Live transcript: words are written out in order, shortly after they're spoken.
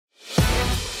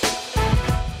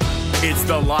It's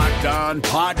the Locked On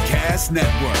Podcast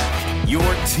Network, your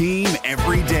team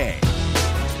every day.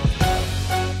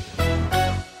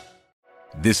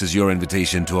 This is your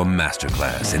invitation to a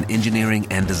masterclass in engineering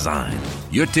and design.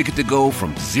 Your ticket to go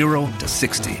from 0 to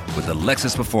 60 with the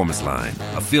Lexus Performance Line.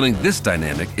 A feeling this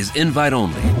dynamic is invite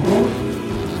only.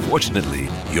 Fortunately,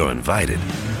 you're invited.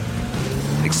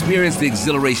 Experience the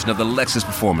exhilaration of the Lexus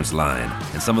Performance Line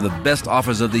and some of the best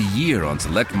offers of the year on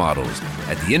select models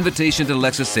at the Invitation to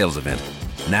Lexus sales event,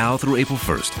 now through April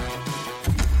 1st.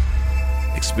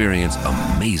 Experience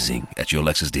amazing at your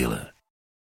Lexus dealer.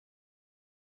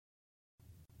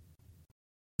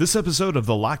 This episode of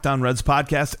the Locked On Reds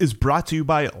podcast is brought to you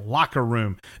by Locker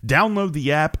Room. Download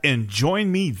the app and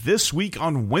join me this week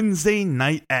on Wednesday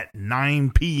night at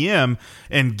 9 p.m.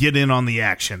 and get in on the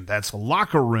action. That's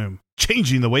Locker Room,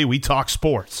 changing the way we talk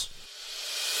sports.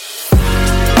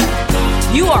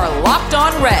 You are Locked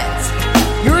On Reds,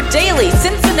 your daily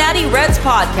Cincinnati Reds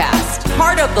podcast,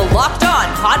 part of the Locked On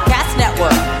Podcast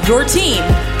Network, your team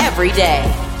every day.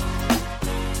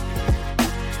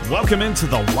 Welcome into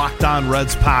the Locked On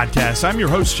Reds podcast. I'm your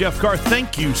host, Jeff Carr.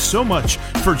 Thank you so much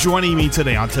for joining me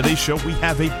today. On today's show, we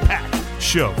have a packed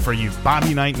show for you.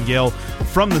 Bobby Nightengale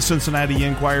from the Cincinnati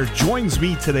Enquirer joins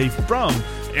me today from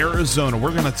Arizona.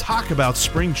 We're going to talk about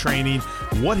spring training,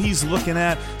 what he's looking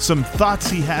at, some thoughts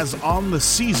he has on the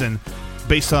season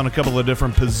based on a couple of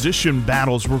different position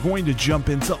battles. We're going to jump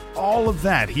into all of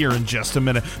that here in just a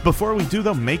minute. Before we do,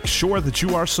 though, make sure that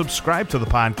you are subscribed to the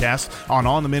podcast on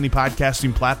all the many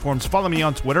podcasting platforms. Follow me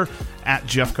on Twitter at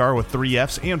Jeff Carr with 3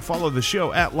 Fs and follow the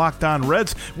show at Locked On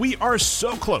Reds. We are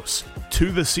so close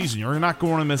to the season. You're not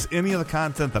going to miss any of the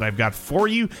content that I've got for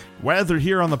you, whether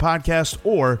here on the podcast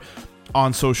or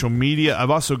on social media. I've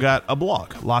also got a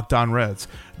blog,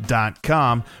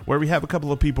 LockedOnReds.com, where we have a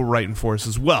couple of people writing for us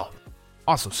as well.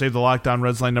 Also, save the Locked On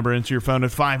Reds line number into your phone at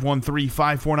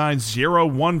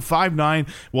 513-549-0159.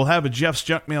 We'll have a Jeff's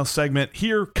Junk Mail segment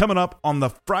here coming up on the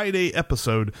Friday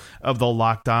episode of the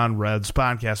Locked On Reds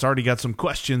podcast. Already got some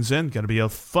questions in. Going to be a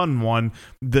fun one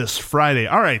this Friday.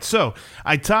 All right, so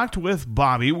I talked with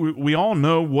Bobby. We all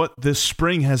know what this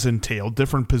spring has entailed.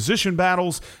 Different position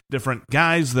battles, different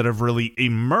guys that have really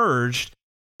emerged,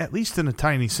 at least in a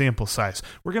tiny sample size.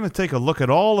 We're going to take a look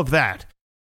at all of that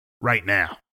right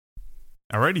now.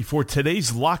 Alrighty, for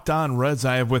today's Locked On Reds,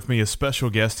 I have with me a special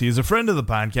guest. He is a friend of the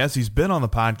podcast. He's been on the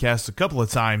podcast a couple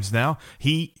of times now.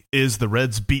 He is the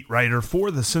Reds beat writer for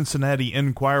the Cincinnati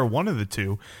Enquirer, one of the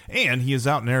two, and he is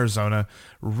out in Arizona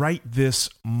right this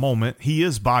moment. He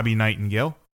is Bobby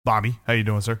Nightengale. Bobby, how you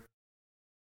doing, sir?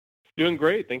 Doing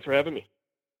great. Thanks for having me.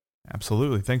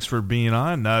 Absolutely. Thanks for being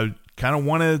on. Kind of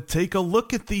want to take a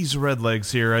look at these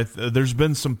Redlegs here. There's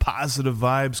been some positive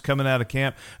vibes coming out of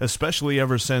camp, especially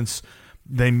ever since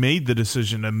they made the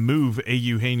decision to move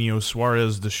Eugenio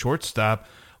Suarez, the shortstop.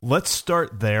 Let's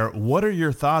start there. What are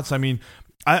your thoughts? I mean,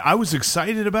 I was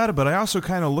excited about it, but I also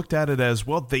kind of looked at it as,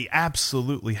 well, they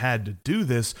absolutely had to do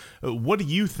this. What do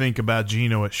you think about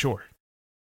Gino at short?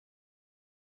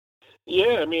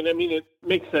 Yeah, I mean, it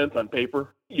makes sense on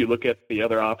paper. You look at the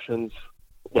other options,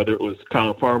 whether it was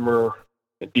Kyle Farmer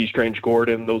and D. Strange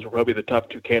Gordon, those were probably the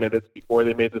top two candidates before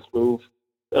they made this move.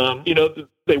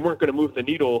 They weren't going to move the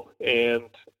needle, and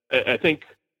I think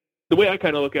the way I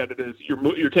kind of look at it is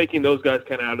you're taking those guys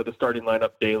kind of out of the starting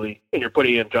lineup daily, and you're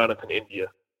putting in Jonathan India.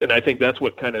 And I think that's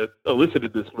what kind of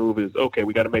elicited this move is, okay,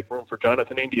 we got to make room for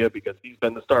Jonathan India because he's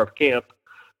been the star of camp.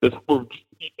 This moved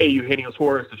Eugenio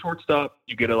Suarez to shortstop.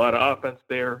 You get a lot of offense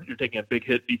there. You're taking a big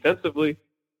hit defensively.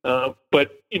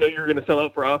 But you're going to sell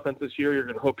out for offense this year. You're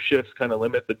going to hope shifts kind of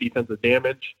limit the defensive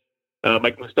damage.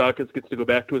 Mike Moustakas gets to go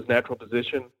back to his natural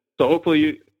position. So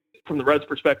hopefully, from the Reds'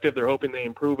 perspective, they're hoping they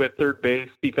improve at third base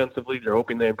defensively. They're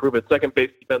hoping they improve at second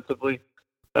base defensively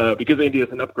because India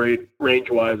is an upgrade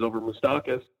range-wise over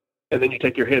Moustakas. And then you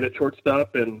take your hit at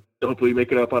shortstop and hopefully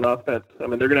make it up on offense. I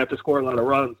mean, they're going to have to score a lot of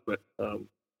runs, but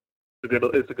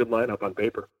it's a good lineup on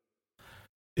paper.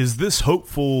 Is this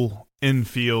hopeful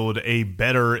infield a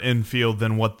better infield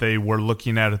than what they were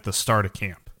looking at the start of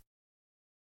camp?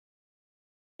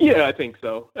 Yeah, I think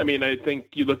so. I mean, I think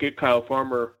you look at Kyle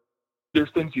Farmer, there's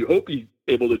things you hope he's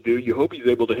able to do. You hope he's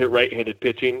able to hit right-handed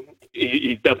pitching.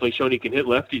 He's definitely shown he can hit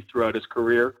lefties throughout his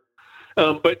career.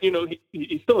 But,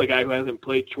 he's still a guy who hasn't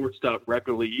played shortstop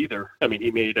regularly either. I mean,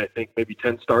 he made, I think, maybe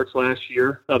 10 starts last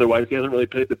year. Otherwise, he hasn't really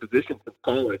played the position since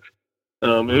college.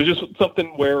 It was just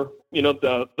something where,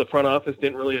 the front office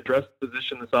didn't really address the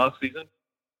position this offseason.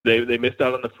 They missed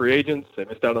out on the free agents. They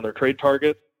missed out on their trade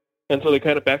targets. And so they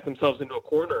kind of backed themselves into a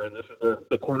corner, and this is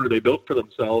the corner they built for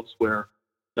themselves where,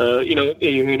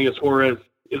 Eugenio Suarez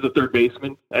is a third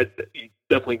baseman. He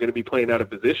definitely going to be playing out of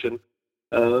position.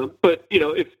 But,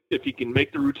 if he can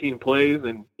make the routine plays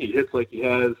and he hits like he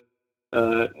has,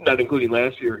 not including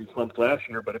last year, he slumped last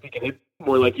year, but if he can hit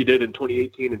more like he did in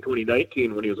 2018 and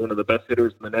 2019 when he was one of the best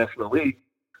hitters in the National League,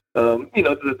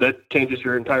 that changes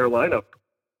your entire lineup.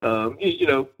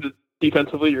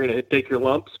 Defensively, you're going to take your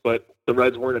lumps, but the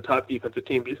Reds weren't a top defensive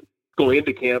team going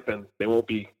into camp, and they won't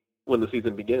be when the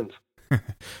season begins.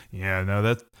 Yeah, no,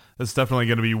 that's definitely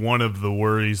going to be one of the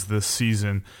worries this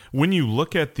season. When you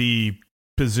look at the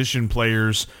position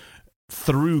players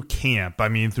through camp,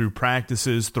 through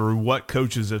practices, through what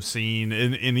coaches have seen,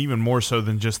 and even more so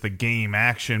than just the game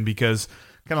action, because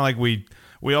kind of like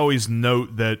we always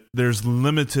note that there's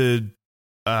limited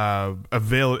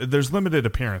there's limited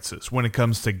appearances when it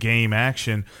comes to game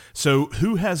action. So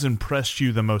who has impressed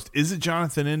you the most? Is it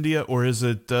Jonathan India or is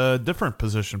it a different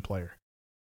position player?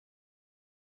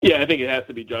 Yeah, I think it has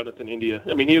to be Jonathan India.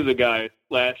 He was a guy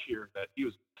last year that he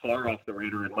was far off the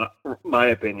radar in my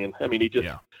opinion.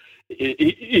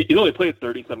 He only played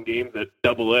 30-some games at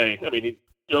Double-A.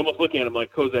 You're almost looking at him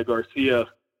like Jose Garcia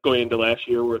going into last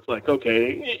year, where it's like,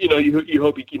 okay, you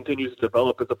hope he continues to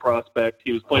develop as a prospect.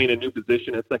 He was playing a new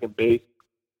position at second base.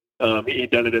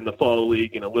 He'd done it in the fall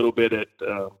league and a little bit at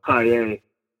high A.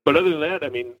 But other than that,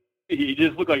 he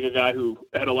just looked like a guy who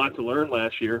had a lot to learn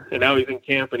last year, and now he's in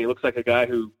camp and he looks like a guy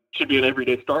who should be an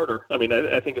everyday starter. I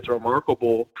think it's a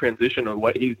remarkable transition of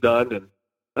what he's done,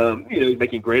 and he's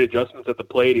making great adjustments at the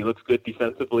plate. He looks good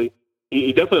defensively.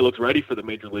 He definitely looks ready for the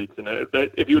major leagues, and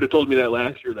if you would have told me that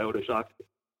last year, that would have shocked me.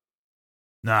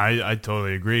 No, I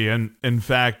totally agree. And in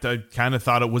fact, I kind of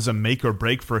thought it was a make or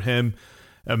break for him,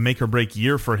 a make or break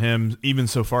year for him, even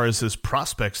so far as his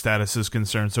prospect status is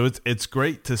concerned. So it's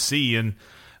great to see. And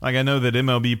like, I know that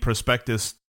MLB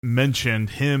Prospectus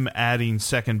mentioned him adding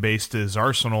second base to his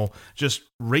arsenal just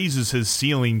raises his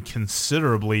ceiling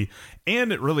considerably.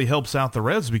 And it really helps out the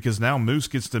Reds because now Moose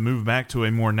gets to move back to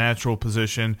a more natural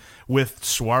position with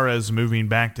Suarez moving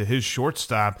back to his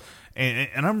shortstop.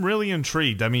 And I'm really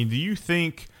intrigued. Do you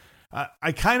think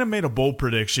I kind of made a bold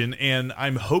prediction, and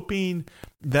I'm hoping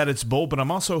that it's bold, but I'm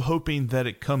also hoping that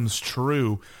it comes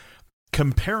true.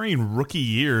 Comparing rookie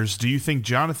years, do you think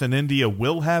Jonathan India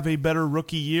will have a better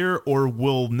rookie year, or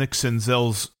will Nick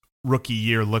Senzel's rookie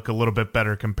year look a little bit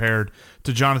better compared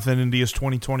to Jonathan India's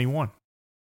 2021?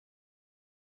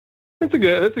 That's a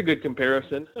good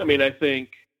comparison. I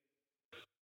think.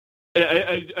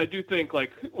 I do think,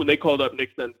 like, when they called up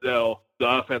Nick Senzel, the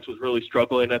offense was really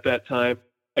struggling at that time.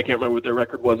 I can't remember what their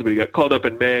record was, but he got called up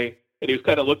in May, and he was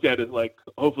kind of looked at as like,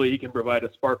 hopefully he can provide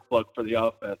a spark plug for the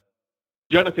offense.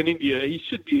 Jonathan India, he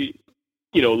should be,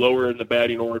 lower in the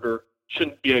batting order,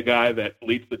 shouldn't be a guy that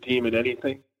leads the team in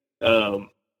anything. So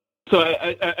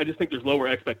I just think there's lower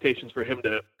expectations for him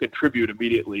to contribute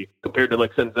immediately compared to,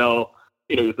 like, Senzel.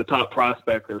 He was the top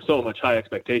prospect. There's so much high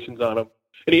expectations on him.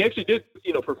 And he actually did,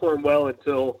 perform well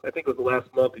until I think it was the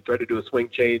last month. He tried to do a swing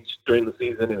change during the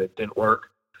season, and it didn't work.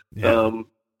 Yeah.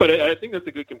 But I think that's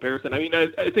a good comparison.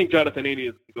 I think Jonathan India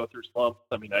is going to go through slumps.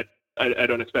 I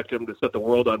don't expect him to set the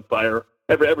world on fire.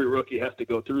 Every rookie has to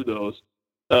go through those.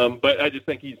 But I just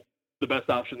think he's the best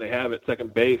option they have at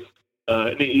second base.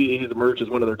 And he's emerged as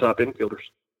one of their top infielders.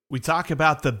 We talk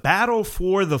about the battle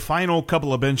for the final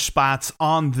couple of bench spots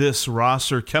on this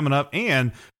roster coming up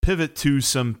and pivot to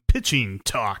some pitching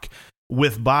talk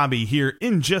with Bobby here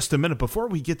in just a minute. Before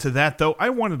we get to that, though, I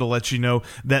wanted to let you know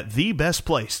that the best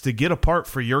place to get a part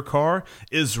for your car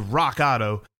is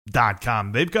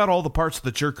rockauto.com. They've got all the parts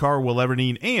that your car will ever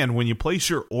need, and when you place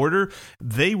your order,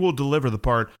 they will deliver the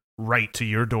part right to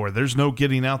your door. There's no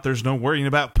getting out. There's no worrying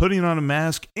about putting on a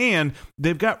mask, and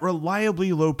they've got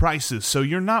reliably low prices, so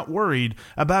you're not worried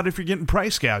about if you're getting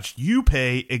price gouged. You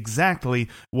pay exactly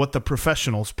what the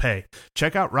professionals pay.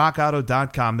 Check out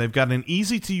rockauto.com. They've got an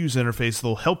easy-to-use interface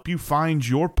that'll help you find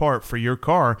your part for your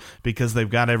car because they've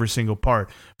got every single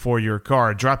part for your car.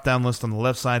 A drop-down list on the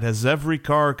left side has every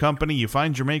car company. You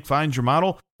find your make, find your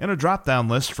model, and a drop-down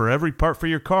list for every part for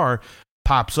your car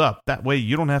pops up. That way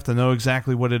you don't have to know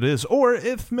exactly what it is. Or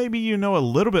if maybe you know a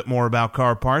little bit more about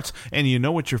car parts and you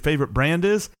know what your favorite brand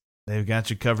is, they've got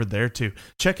you covered there too.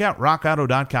 Check out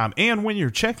rockauto.com, and when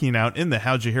you're checking out in the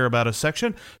How'd You Hear About Us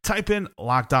section, type in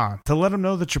Locked On to let them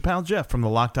know that your pal Jeff from the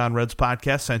Locked On Reds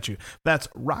podcast sent you. That's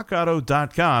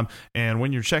rockauto.com, and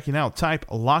when you're checking out, type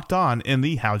Locked On in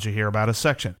the How'd You Hear About Us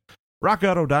section.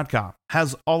 rockauto.com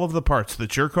has all of the parts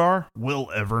that your car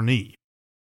will ever need.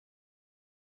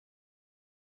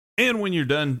 And when you're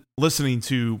done listening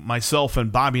to myself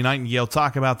and Bobby Nightengale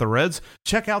talk about the Reds,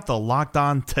 check out the Locked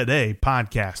On Today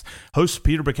podcast. Host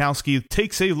Peter Bukowski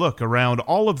takes a look around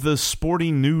all of the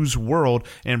sporting news world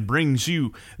and brings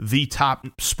you the top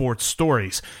sports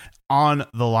stories on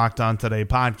the Locked On Today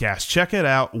podcast. Check it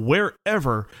out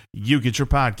wherever you get your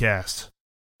podcasts.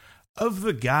 Of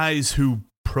the guys who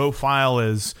profile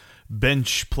as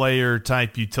bench player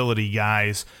type utility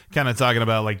guys, kind of talking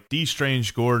about like D.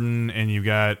 Strange Gordon, and you've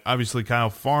got obviously Kyle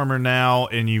Farmer now,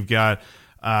 and you've got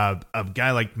a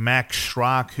guy like Max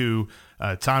Schrock, who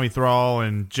Tommy Thrall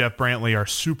and Jeff Brantley are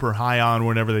super high on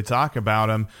whenever they talk about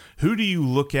him. Who do you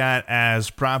look at as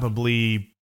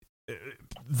probably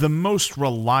the most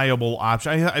reliable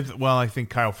option? I think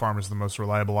Kyle Farmer is the most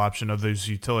reliable option of those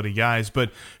utility guys,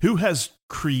 but who has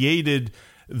created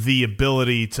the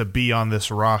ability to be on this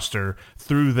roster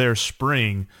through their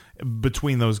spring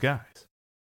between those guys?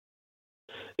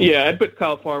 Yeah, I'd put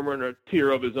Kyle Farmer in a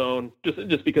tier of his own,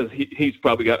 just because he's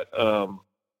probably got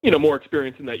more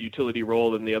experience in that utility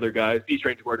role than the other guys. D.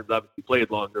 Strange Gordon's obviously played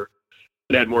longer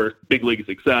and had more big league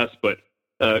success, but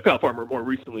Kyle Farmer more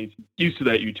recently is used to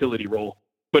that utility role.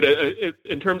 But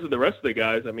in terms of the rest of the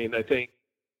guys, I mean, I think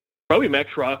probably Max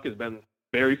Schrock has been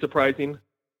very surprising.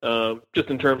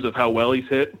 Just in terms of how well he's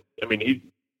hit. I mean,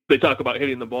 they talk about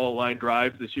hitting the ball line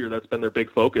drives this year. That's been their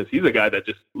big focus. He's a guy that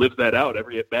just lives that out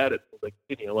every at bat. It's like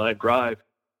hitting a line drive.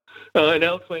 And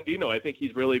Alex Landino, I think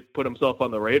he's really put himself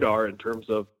on the radar in terms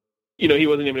of, he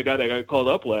wasn't even a guy that got called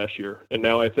up last year. And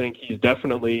now I think he's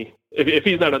definitely, if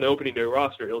he's not on the opening day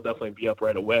roster, he'll definitely be up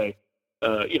right away.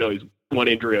 He's one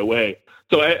injury away.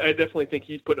 So I definitely think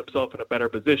he's put himself in a better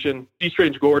position. D.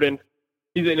 Strange Gordon,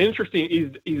 he's an interesting.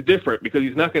 He's different because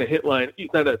he's not going to hit line. He's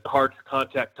not a hard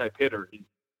contact type hitter.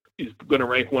 He's going to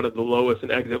rank one of the lowest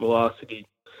in exit velocity.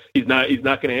 He's not going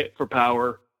to hit for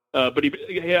power, but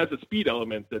he has a speed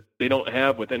element that they don't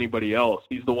have with anybody else.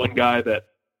 He's the one guy that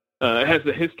has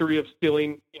the history of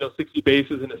stealing 60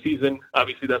 bases in a season.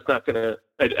 Obviously, that's not going to.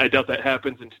 I doubt that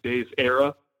happens in today's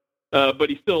era. But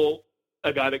he's still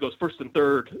a guy that goes first and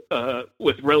third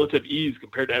with relative ease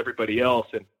compared to everybody else.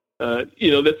 And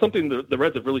that's something the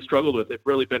Reds have really struggled with. They've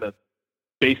really been a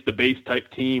base-to-base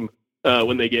type team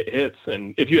when they get hits.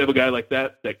 And if you have a guy like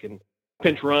that can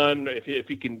pinch run, if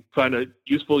he can find a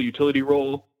useful utility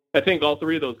role, I think all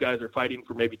three of those guys are fighting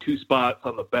for maybe two spots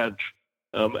on the bench.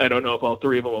 I don't know if all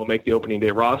three of them will make the opening day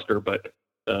roster, but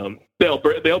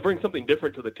they'll bring something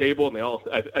different to the table, and they all,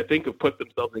 I think, have put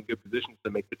themselves in good positions to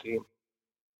make the team.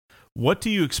 What do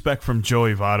you expect from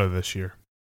Joey Votto this year?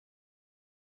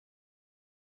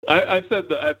 I've set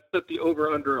the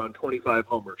over-under on 25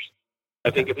 homers. I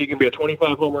think if he can be a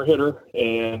 25-homer hitter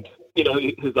and,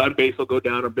 his on-base will go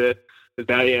down a bit, his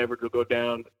batting average will go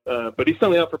down, but he's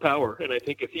selling out for power. And I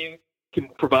think if he can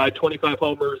provide 25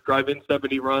 homers, drive in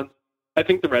 70 runs, I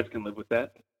think the Reds can live with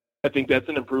that. I think that's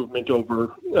an improvement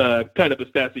over kind of the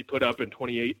stats he put up in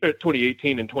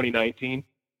 2018 and 2019.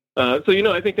 I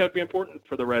think that would be important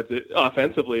for the Reds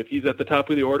offensively. If he's at the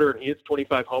top of the order and he hits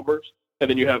 25 homers, and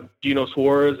then you have Gino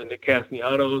Suarez and Nick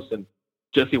Castellanos and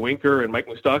Jesse Winker and Mike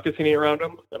Moustakas hitting around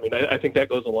him, I mean, I think that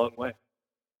goes a long way.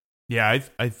 Yeah,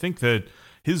 I think that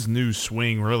his new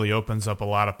swing really opens up a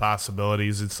lot of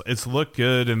possibilities. It's looked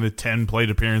good in the 10 plate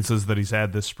appearances that he's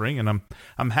had this spring, and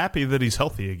I'm happy that he's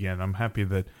healthy again. I'm happy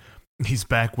that he's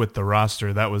back with the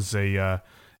roster. That was it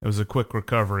was a quick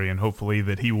recovery, and hopefully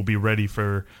that he will be ready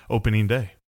for opening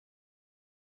day.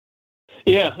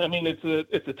 Yeah, I mean,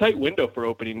 it's a tight window for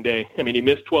opening day. I mean, he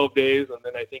missed 12 days, and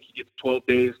then I think he gets 12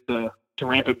 days to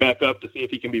ramp it back up to see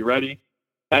if he can be ready.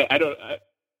 I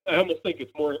almost think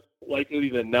it's more likely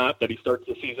than not that he starts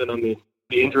the season on the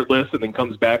injured list and then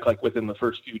comes back like within the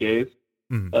first few days.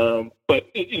 Mm-hmm. But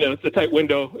it's a tight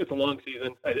window. It's a long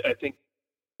season. I think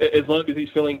as long as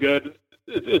he's feeling good,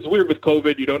 it's weird with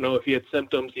COVID. You don't know if he had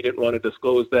symptoms. He didn't want to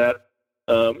disclose that.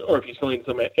 Or if he's feeling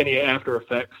any after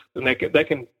effects, then that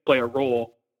can play a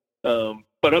role.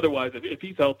 But otherwise, if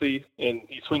he's healthy and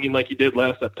he's swinging like he did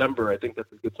last September, I think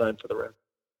that's a good sign for the Reds.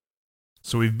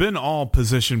 So we've been all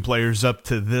position players up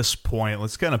to this point.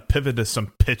 Let's kind of pivot to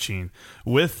some pitching.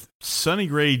 With Sonny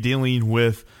Gray dealing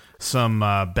with some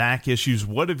back issues,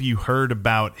 what have you heard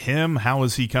about him? How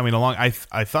is he coming along? I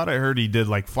thought I heard he did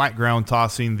like flat ground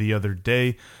tossing the other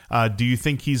day. Do you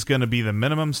think he's going to be the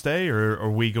minimum stay, or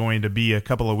are we going to be a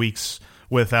couple of weeks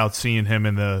without seeing him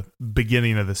in the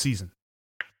beginning of the season?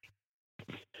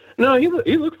 No,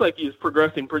 he looks like he's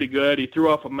progressing pretty good. He threw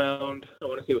off a mound. I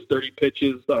want to say it was 30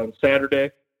 pitches on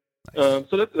Saturday. Nice.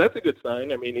 So that's a good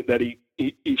sign. I mean, that he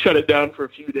shut it down for a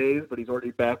few days, but he's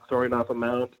already back throwing off a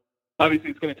mound.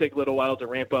 Obviously, it's going to take a little while to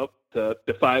ramp up to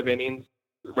 5 innings.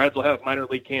 The Reds will have minor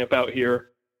league camp out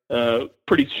here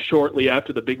pretty shortly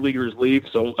after the big leaguers leave,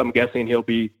 so I'm guessing he'll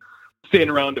be staying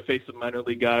around to face some minor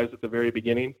league guys at the very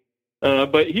beginning.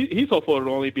 But he's hopeful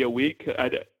it'll only be a week.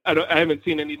 I haven't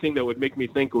seen anything that would make me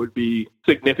think it would be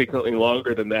significantly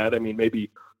longer than that. I mean, maybe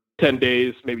 10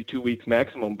 days, maybe 2 weeks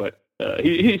maximum, but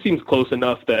he seems close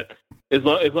enough that as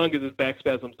long as his back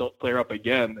spasms don't flare up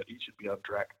again, that he should be on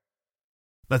track.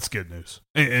 That's good news.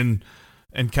 And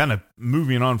kind of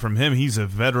moving on from him, he's a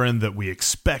veteran that we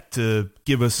expect to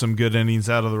give us some good innings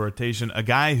out of the rotation. A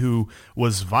guy who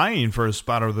was vying for a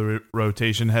spot of the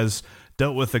rotation has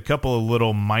dealt with a couple of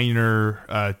little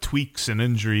minor tweaks and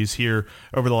injuries here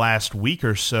over the last week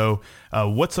or so.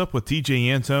 What's up with TJ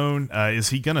Antone? Is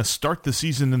he going to start the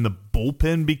season in the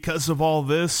bullpen because of all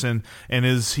this? And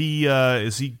is he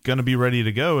going to be ready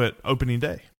to go at opening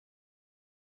day?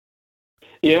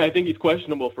 Yeah, I think he's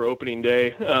questionable for opening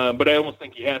day, but I almost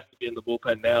think he has to be in the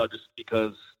bullpen now just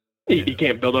because he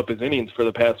can't build up his innings for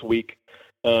the past week.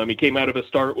 He came out of a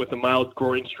start with a mild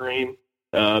groin strain.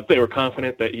 They were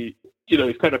confident that he's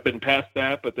kind of been past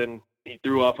that, but then he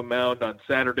threw off a mound on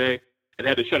Saturday and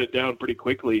had to shut it down pretty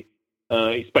quickly.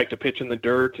 He spiked a pitch in the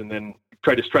dirt and then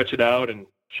tried to stretch it out and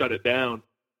shut it down.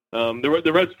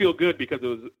 The Reds feel good because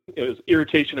it was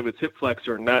irritation of his hip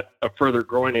flexor, not a further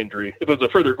groin injury. If it was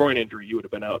a further groin injury, he would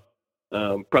have been out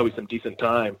probably some decent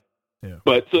time. Yeah.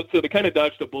 But so they kind of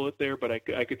dodged a bullet there. But I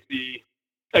could see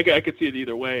it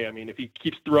either way. I mean, if he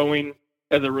keeps throwing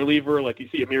as a reliever, like you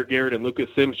see Amir Garrett and Lucas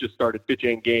Sims just started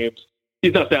pitching games,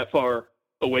 he's not that far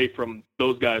away from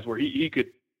those guys where he could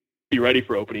be ready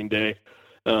for opening day.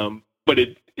 But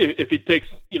if it takes,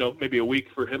 maybe a week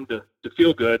for him to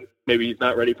feel good, maybe he's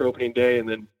not ready for opening day and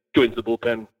then joins the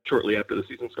bullpen shortly after the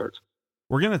season starts.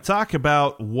 We're going to talk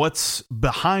about what's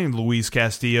behind Luis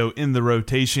Castillo in the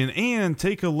rotation and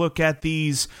take a look at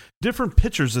these different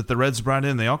pitchers that the Reds brought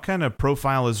in. They all kind of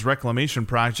profile as reclamation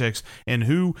projects and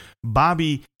who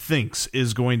Bobby thinks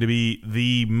is going to be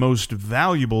the most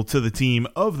valuable to the team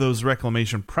of those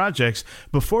reclamation projects.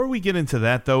 Before we get into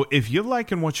that, though, if you're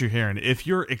liking what you're hearing, if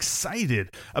you're excited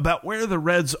about where the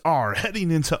Reds are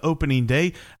heading into opening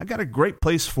day, I got a great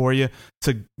place for you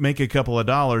to make a couple of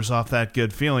dollars off that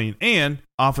good feeling and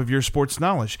off of your sports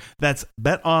knowledge. That's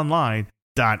BetOnline.ag.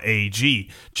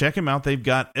 Check them out. They've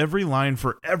got every line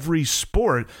for every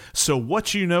sport. So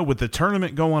what with the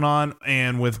tournament going on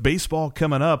and with baseball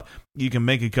coming up, you can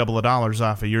make a couple of dollars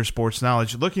off of your sports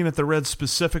knowledge. Looking at the Reds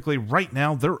specifically right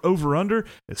now, their over-under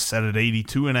is set at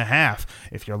 82.5.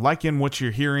 If you're liking what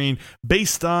you're hearing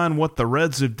based on what the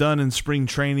Reds have done in spring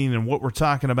training and what we're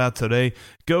talking about today,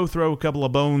 go throw a couple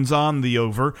of bones on the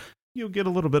over. You'll get a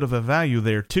little bit of a value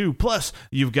there too. Plus,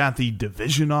 you've got the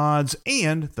division odds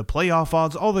and the playoff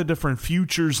odds, all the different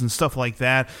futures and stuff like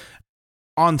that,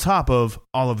 on top of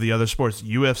all of the other sports.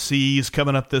 UFC is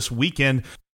coming up this weekend,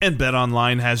 and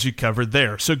BetOnline has you covered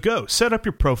there. So go, set up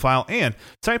your profile, and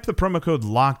type the promo code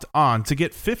LOCKEDON to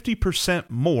get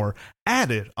 50% more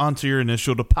added onto your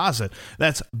initial deposit.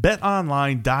 That's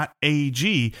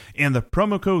betonline.ag and the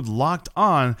promo code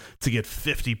LOCKEDON to get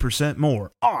 50%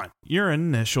 more on your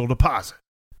initial deposit.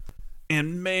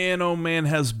 And man, oh man,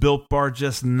 has Built Bar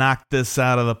just knocked this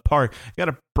out of the park. Got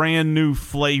a brand new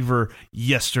flavor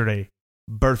yesterday.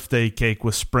 Birthday cake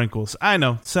with sprinkles. I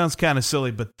know, sounds kind of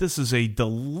silly, but this is a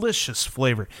delicious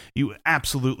flavor. You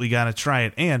absolutely got to try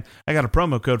it. And I got a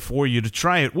promo code for you to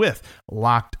try it with,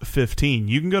 LOCKED15.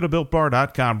 You can go to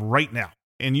BuiltBar.com right now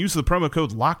and use the promo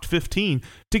code LOCKED15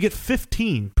 to get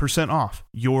 15% off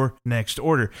your next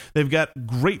order. They've got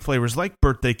great flavors like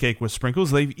birthday cake with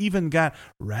sprinkles. They've even got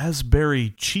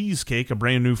raspberry cheesecake, a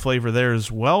brand new flavor there as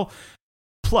well.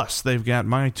 Plus, they've got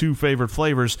my two favorite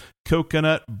flavors,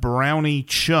 coconut brownie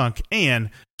chunk and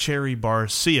cherry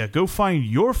barcia. Go find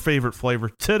your favorite flavor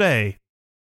today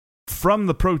from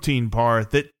the protein bar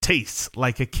that tastes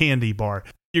like a candy bar.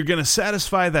 You're going to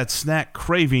satisfy that snack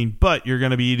craving, but you're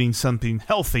going to be eating something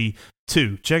healthy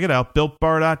too. Check it out,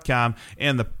 BuiltBar.com,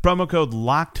 and the promo code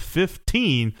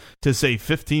LOCKED15 to save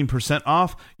 15%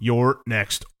 off your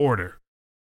next order.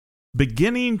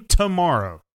 Beginning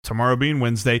tomorrow being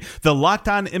Wednesday, the Locked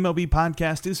On MLB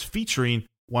podcast is featuring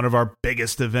one of our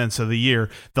biggest events of the year,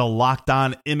 the Locked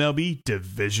On MLB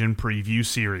Division Preview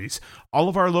Series. All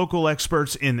of our local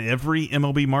experts in every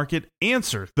MLB market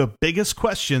answer the biggest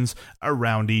questions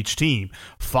around each team.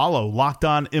 Follow Locked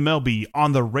On MLB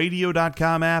on the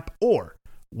radio.com app or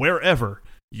wherever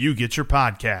you get your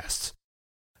podcasts.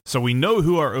 So we know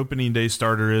who our opening day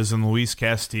starter is in Luis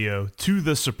Castillo, to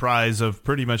the surprise of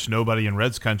pretty much nobody in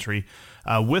Reds country.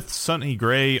 With Sonny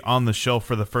Gray on the shelf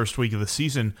for the first week of the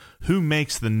season, who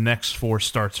makes the next four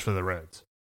starts for the Reds?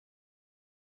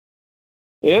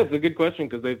 Yeah, it's a good question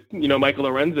because Michael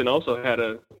Lorenzen also had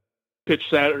a pitch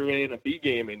Saturday in a B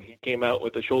game, and he came out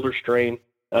with a shoulder strain.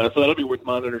 So that'll be worth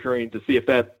monitoring to see if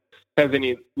that has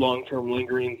any long-term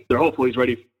lingering. They're hopefully he's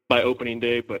ready by opening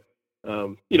day, but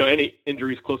any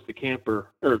injuries close to camp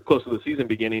or close to the season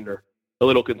beginning are a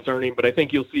little concerning. But I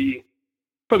think you'll see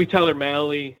probably Tyler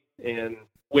Malley and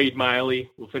Wade Miley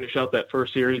will finish out that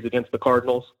first series against the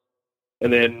Cardinals.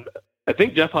 And then I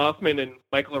think Jeff Hoffman and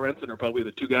Michael Lorenzen are probably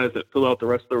the two guys that fill out the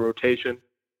rest of the rotation.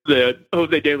 The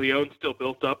Jose De Leon's still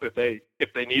built up if they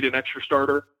need an extra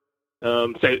starter.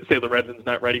 Say Lorenzen's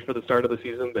not ready for the start of the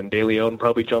season, then De Leon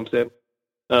probably jumps in.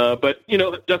 But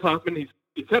Jeff Hoffman,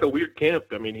 he's had a weird camp.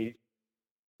 I mean,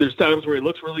 there's times where he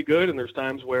looks really good, and there's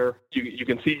times where you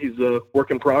can see he's a work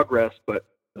in progress. But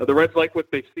the Reds like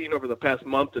what they've seen over the past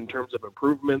month in terms of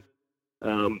improvement.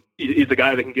 He's a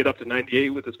guy that can get up to 98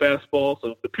 with his fastball,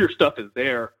 so the pure stuff is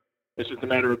there. It's just a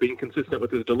matter of being consistent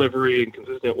with his delivery and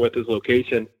consistent with his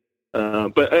location.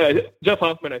 But Jeff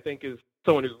Hoffman, I think, is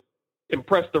someone who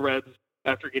impressed the Reds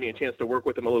after getting a chance to work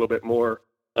with him a little bit more.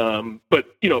 But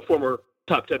former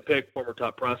top 10 pick, former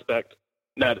top prospect,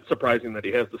 not surprising that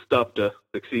he has the stuff to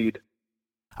succeed.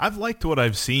 I've liked what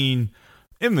I've seen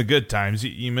in the good times.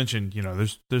 You mentioned,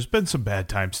 there's been some bad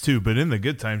times too, but in the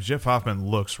good times, Jeff Hoffman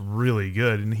looks really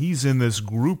good, and he's in this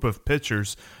group of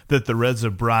pitchers that the Reds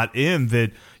have brought in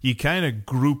that you kind of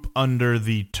group under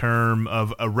the term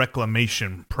of a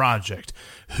reclamation project.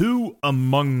 Who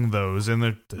among those, and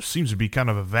there seems to be kind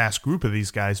of a vast group of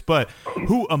these guys, but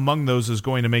who among those is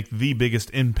going to make the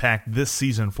biggest impact this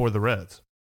season for the Reds?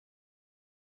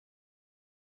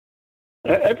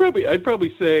 I'd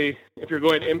probably say if you're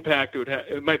going to impact,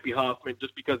 it might be Hoffman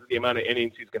just because of the amount of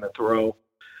innings he's going to throw.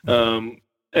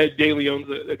 De Leon's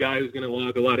a guy who's going to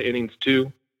log a lot of innings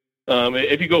too.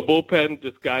 If you go bullpen,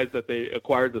 just guys that they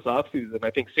acquired this offseason, I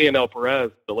think Cianel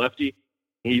Perez, the lefty,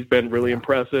 he's been really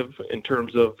impressive in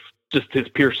terms of just his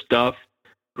pure stuff.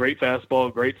 Great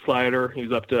fastball, great slider. He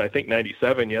was up to, I think,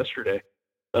 97 yesterday.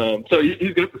 So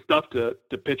he's got the stuff to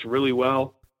pitch really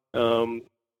well.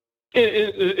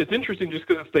 It's interesting just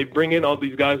because they bring in all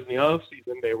these guys in the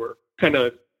offseason. They were kind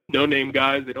of no-name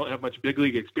guys. They don't have much big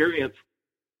league experience,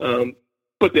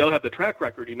 but they all have the track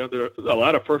record. There's a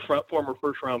lot of former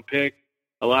first-round pick.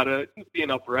 A lot of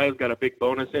Cianel Perez got a big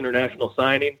bonus international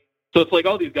signing. So it's like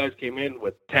all these guys came in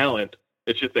with talent.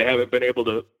 It's just they haven't been able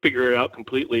to figure it out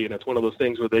completely, and it's one of those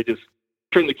things where they just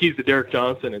turn the keys to Derek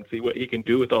Johnson and see what he can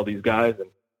do with all these guys. And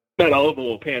not all of them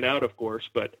will pan out, of course,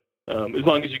 but as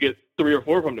long as you get 3 or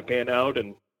 4 of them to pan out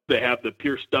and they have the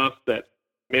pure stuff that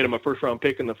made them a first-round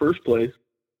pick in the first place,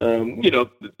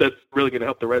 that's really going to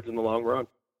help the Reds in the long run.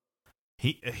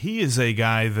 He is a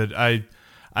guy that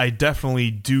I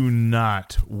definitely do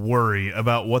not worry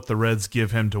about what the Reds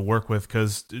give him to work with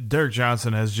because Derek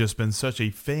Johnson has just been such a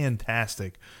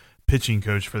fantastic pitching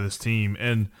coach for this team.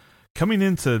 And coming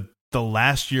into the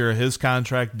last year of his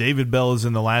contract, David Bell is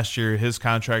in the last year of his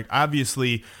contract.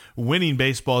 Obviously, winning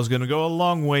baseball is going to go a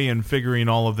long way in figuring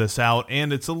all of this out,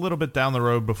 and it's a little bit down the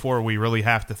road before we really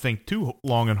have to think too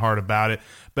long and hard about it.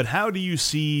 But how do you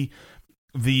see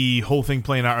the whole thing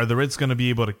playing out? Are the Reds going to be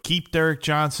able to keep Derek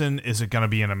Johnson? Is it going to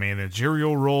be in a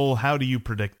managerial role? How do you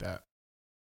predict that?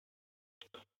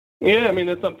 Yeah, I mean,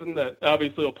 that's something that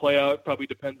obviously will play out. Probably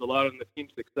depends a lot on the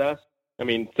team's success. I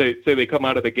mean, say they come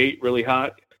out of the gate really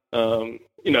hot.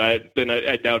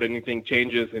 I doubt anything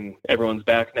changes and everyone's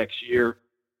back next year.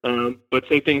 But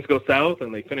say things go south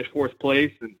and they finish 4th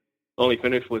place and only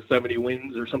finish with 70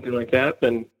 wins or something like that,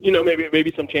 then,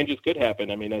 maybe some changes could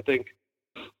happen. I mean, I think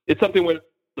it's something where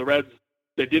the Reds,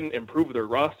 they didn't improve their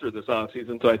roster this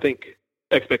offseason, so I think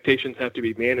expectations have to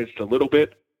be managed a little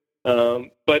bit.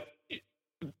 But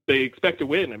they expect to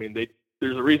win. I mean,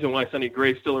 there's a reason why Sonny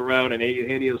Gray's still around and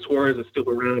Eugenio Suarez is still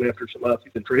around after some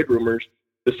offseason trade rumors.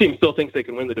 This team still thinks they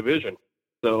can win the division.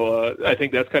 So I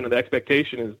think that's kind of the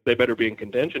expectation is they better be in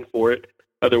contention for it.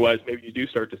 Otherwise, maybe you do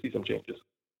start to see some changes.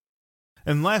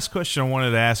 And last question I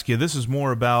wanted to ask you, this is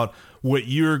more about what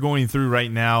you're going through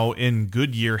right now in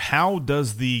Goodyear. How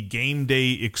does the game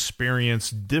day experience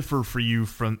differ for you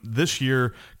from this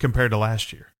year compared to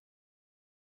last year?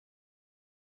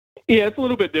 Yeah, it's a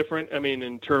little bit different. I mean,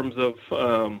 in terms of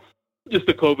just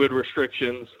the COVID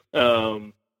restrictions,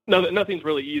 nothing's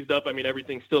really eased up. I mean,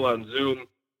 everything's still on Zoom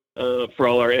for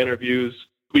all our interviews.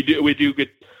 We do get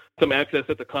some access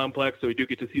at the complex, so we do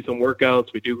get to see some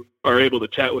workouts. We are able to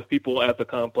chat with people at the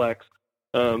complex.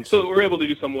 So we're able to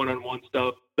do some one-on-one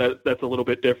stuff. That's a little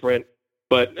bit different.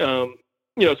 But,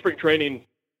 spring training,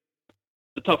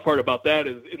 the tough part about that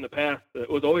is in the past, it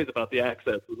was always about the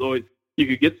access. It was always, you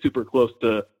could get super close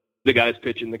to the guys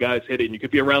pitching, the guys hitting. You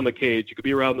could be around the cage. You could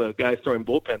be around the guys throwing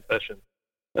bullpen sessions.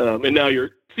 And now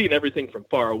you're seeing everything from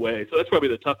far away. So that's probably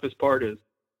the toughest part is,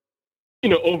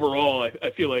 overall, I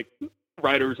feel like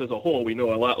writers as a whole, we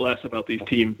know a lot less about these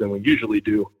teams than we usually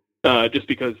do, just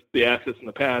because the access in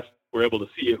the past, we're able to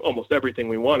see almost everything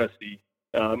we want to see.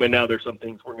 And now there's some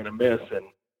things we're going to miss. And,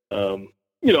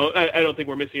 I don't think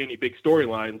we're missing any big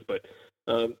storylines, but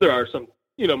there are some,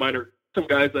 some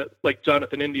guys that, like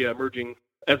Jonathan India emerging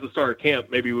as the star of camp.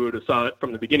 Maybe we would have saw it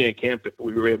from the beginning of camp if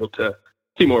we were able to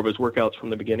see more of his workouts from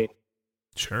the beginning.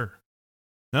 Sure.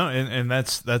 No, and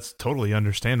that's totally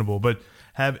understandable, but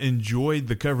have enjoyed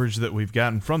the coverage that we've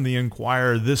gotten from the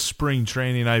Enquirer this spring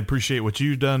training. I appreciate what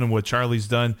you've done and what Charlie's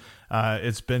done.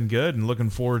 It's been good, and looking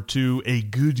forward to a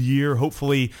good year.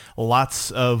 Hopefully lots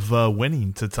of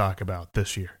winning to talk about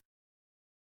this year.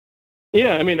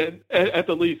 Yeah, I mean, at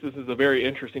the least, this is a very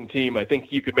interesting team. I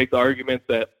think you could make the argument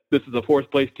that this is a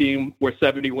fourth-place team with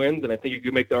 70 wins, and I think you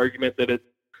could make the argument that it's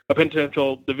a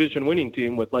potential division winning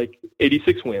team with like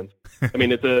 86 wins. I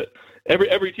mean, it's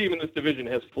every team in this division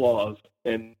has flaws,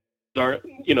 and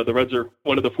the Reds are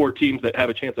one of the 4 teams that have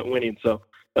a chance at winning. So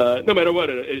no matter what,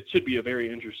 it should be a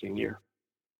very interesting year.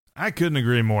 I couldn't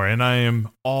agree more, and I am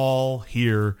all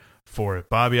here for it.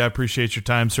 Bobby, I appreciate your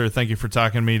time, sir. Thank you for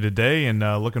talking to me today, and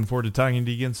looking forward to talking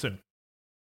to you again soon.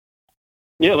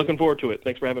 Yeah, looking forward to it.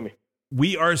 Thanks for having me.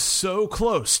 We are so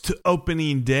close to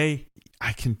opening day.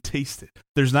 I can taste it.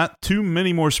 There's not too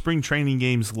many more spring training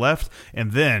games left,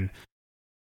 and then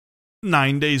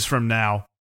 9 days from now,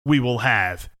 we will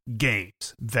have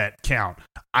games that count.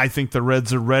 I think the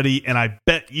Reds are ready, and I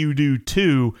bet you do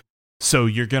too. So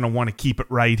you're going to want to keep it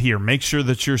right here. Make sure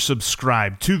that you're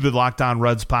subscribed to the Locked On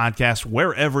Reds podcast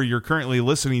wherever you're currently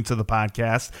listening to the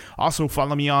podcast. Also,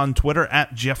 follow me on Twitter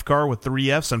at Jeff Carr with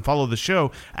 3 Fs and follow the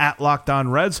show at Locked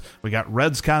On Reds. We got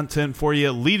Reds content for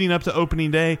you leading up to opening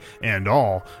day and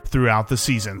all throughout the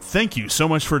season. Thank you so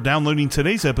much for downloading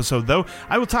today's episode, though.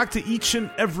 I will talk to each and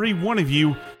every one of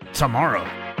you tomorrow.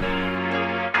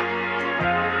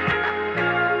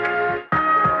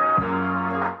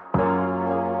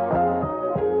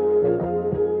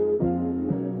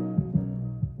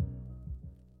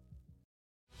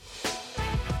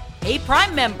 Hey,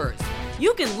 Prime members,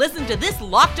 you can listen to this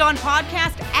Locked On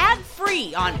podcast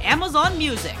ad-free on Amazon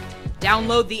Music.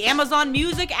 Download the Amazon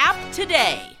Music app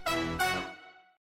today.